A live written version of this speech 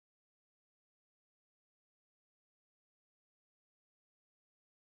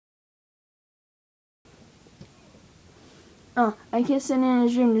I kept sitting in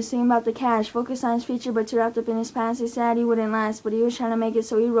his room just thinking about the cash. Focused on his future, but too wrapped up in his past. He said he wouldn't last, but he was trying to make it,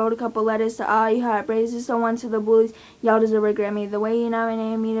 so he wrote a couple letters to all you heartbreakers. So one to the bullies, y'all deserve to regret me. The way you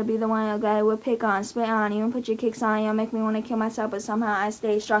nominated me to be the one that guy would pick on, spit on, even put your kicks on. Y'all make me want to kill myself, but somehow I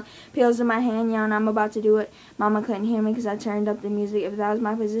stay strong. Pills in my hand, and I'm about to do it. Mama couldn't hear me because I turned up the music. If that was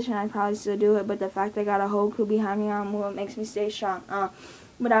my position, I'd probably still do it, but the fact I got a whole crew behind me on what makes me stay strong.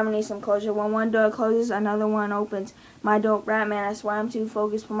 But I need some closure. When one door closes, another one opens. My dope rap, man, that's why I'm too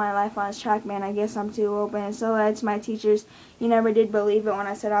focused, put my life on this track, man. I guess I'm too open. And so that's my teachers. You never did believe it when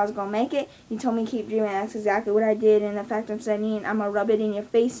I said I was going to make it. You told me keep dreaming. That's exactly what I did. And the fact I'm studying, I'm going to rub it in your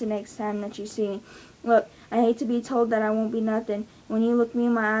face the next time that you see me. Look, I hate to be told that I won't be nothing. When you look me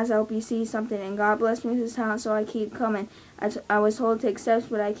in my eyes, I hope you see something. And God bless me with his talent, so I keep coming. I was told to take steps,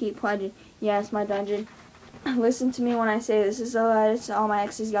 but I keep pledging. Yeah, it's my dungeon. Listen to me when I say this. This is a letter to all my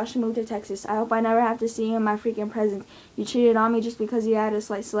exes. Y'all should move to Texas. I hope I never have to see you in my freaking presence. You cheated on me just because you had a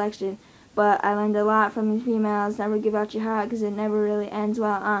slight selection. But I learned a lot from these females. Never give out your heart because it never really ends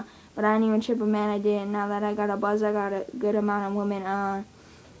well. But I didn't even trip a man, I didn't. Now that I got a buzz, I got a good amount of women.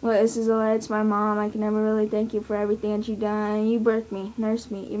 Well, this is a letter to my mom. I can never really thank you for everything that you've done. You birthed me, nursed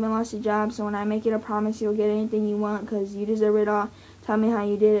me, even lost your job. So when I make it a promise, you'll get anything you want because you deserve it all. Tell me how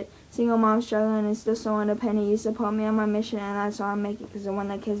you did it. Single mom struggling and still so independent. You support me on my mission, and that's all I'm making because the one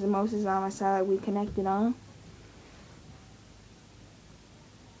that cares the most is on my side. We connected on.